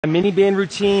A mini band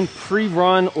routine,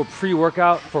 pre-run or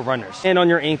pre-workout for runners. And on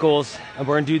your ankles, and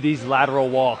we're gonna do these lateral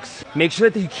walks. Make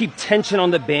sure that you keep tension on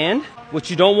the band.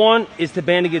 What you don't want is the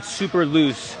band to get super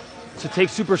loose. So take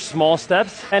super small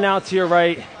steps, 10 out to your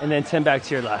right, and then 10 back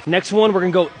to your left. Next one, we're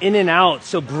gonna go in and out.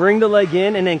 So bring the leg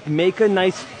in and then make a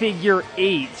nice figure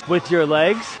 8 with your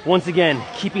legs. Once again,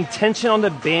 keeping tension on the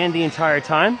band the entire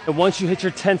time. And once you hit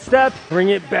your 10th step, bring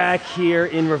it back here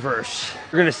in reverse.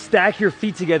 You're gonna stack your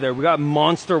feet together. We got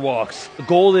monster walks. The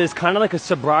goal is kind of like a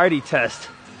sobriety test.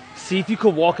 See if you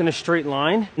could walk in a straight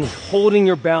line and holding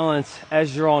your balance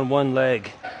as you're on one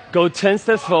leg. Go 10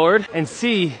 steps forward and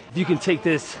see if you can take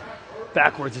this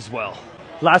backwards as well.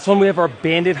 Last one, we have our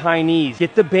banded high knees.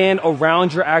 Get the band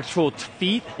around your actual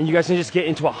feet and you guys can just get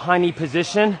into a high knee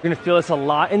position. You're gonna feel this a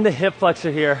lot in the hip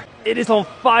flexor here. It is on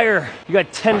fire. You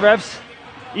got 10 reps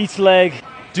each leg.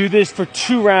 Do this for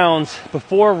 2 rounds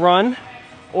before a run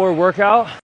or a workout.